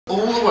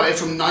all the way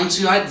from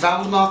 98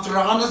 Valdemar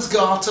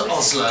Thranasgar to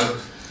Oslo.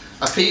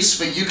 A piece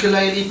for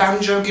ukulele,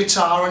 banjo,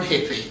 guitar and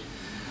hippie.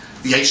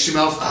 The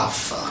HTML... Oh,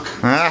 fuck.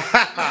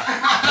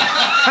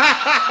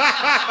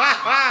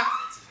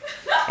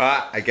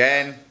 Right,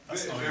 again. That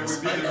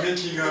would be the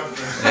making of...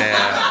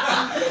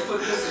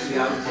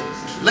 Yeah.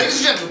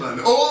 Ladies and gentlemen,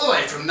 all the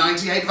way from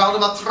 98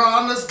 Valdemar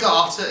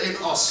Thranasgar in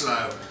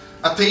Oslo.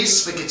 A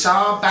piece for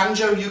guitar,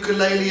 banjo,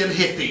 ukulele and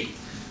hippie.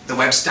 The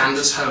web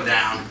Standards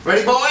Hoedown.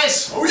 Ready,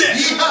 boys? Oh yeah!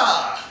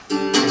 Yeehaw!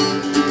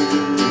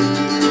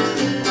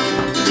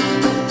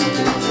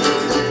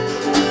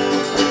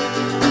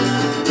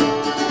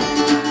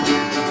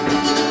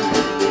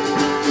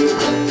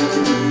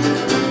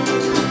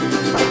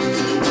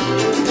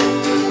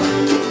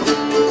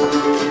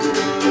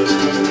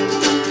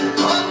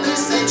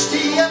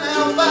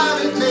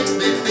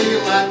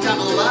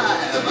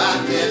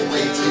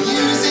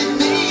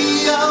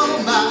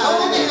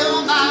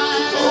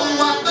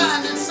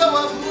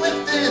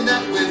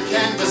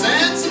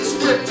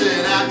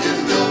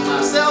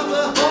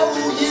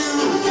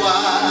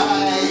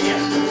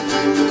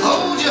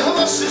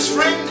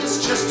 Friend,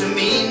 it's just a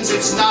means,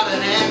 it's not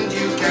an end.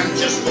 You can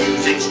just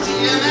use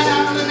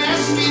HTML and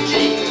SVG.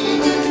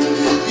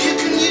 You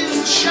can use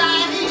the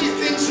shiny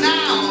things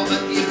now,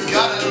 but you've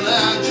got to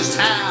learn just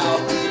how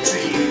to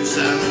use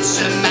them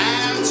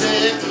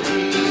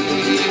semantically.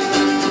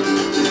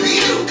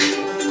 Uke!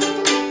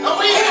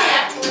 Oh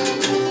yeah!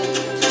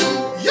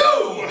 You!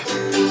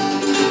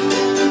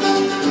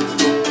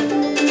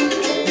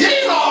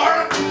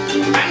 Yeehaw!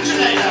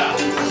 Angelator!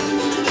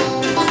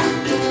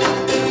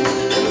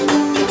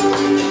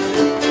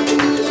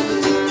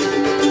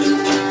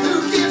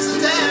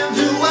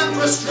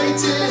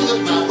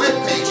 Look, my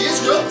webpage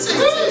is rotated.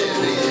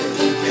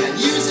 If you can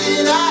use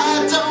it,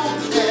 I don't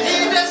care.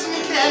 He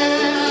doesn't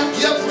care.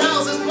 Your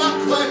browser's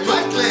blocked quite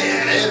rightly.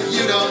 If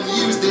you don't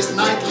use this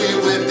nightly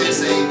with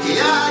this API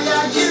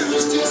I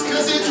use just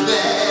cause it's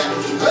there.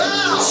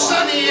 Oh,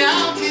 Sonny,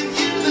 I'll give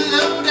you the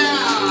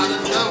lowdown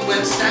of the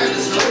web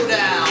Standards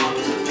Hoedown.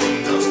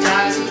 Those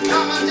guys can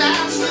come and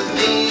dance with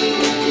me.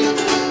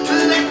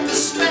 Let the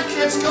spec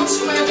heads go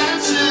square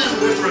dancing.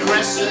 We're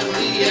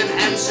progressively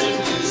enhancing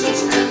user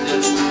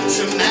standards.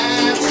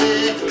 Semantics.